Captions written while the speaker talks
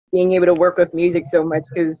being able to work with music so much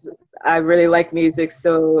because I really like music.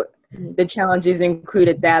 So the challenges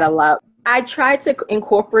included that a lot. I tried to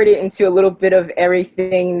incorporate it into a little bit of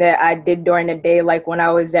everything that I did during the day. Like when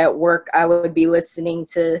I was at work, I would be listening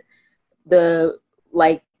to the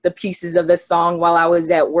pieces of the song while I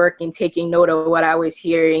was at work and taking note of what I was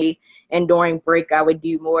hearing. And during break, I would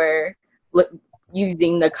do more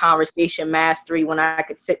using the conversation mastery when I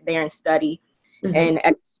could sit there and study. And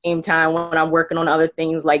at the same time, when I'm working on other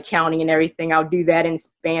things like counting and everything, I'll do that in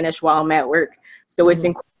Spanish while I'm at work. So it's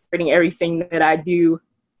incorporating everything that I do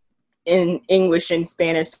in English and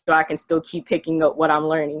Spanish so I can still keep picking up what I'm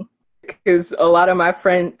learning. Because a lot of my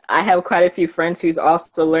friends, I have quite a few friends who's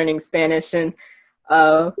also learning Spanish, and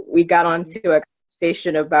we got onto a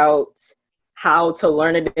conversation about how to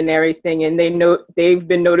learn it and everything, and they've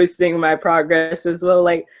been noticing my progress as well.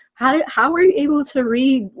 Like, how were you able to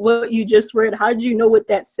read what you just read? How did you know what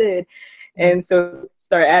that said? And so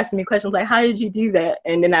start asking me questions like, how did you do that?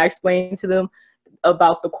 And then I explained to them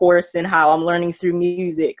about the course and how I'm learning through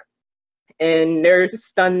music. And they're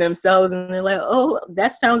stunned themselves, and they're like, oh,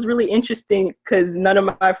 that sounds really interesting, because none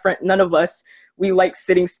of us, we like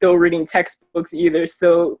sitting still reading textbooks either.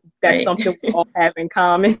 So that's something we all have in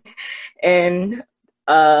common. And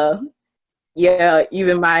yeah,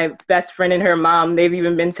 even my best friend and her mom, they've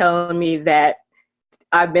even been telling me that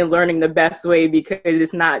I've been learning the best way, because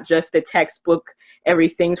it's not just a textbook.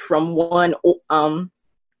 Everything's from one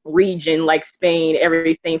region, like Spain.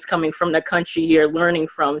 Everything's coming from the country you're learning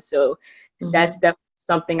from. So that's definitely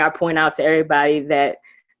something I point out to everybody, that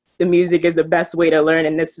the music is the best way to learn,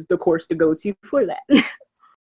 and this is the course to go to for that.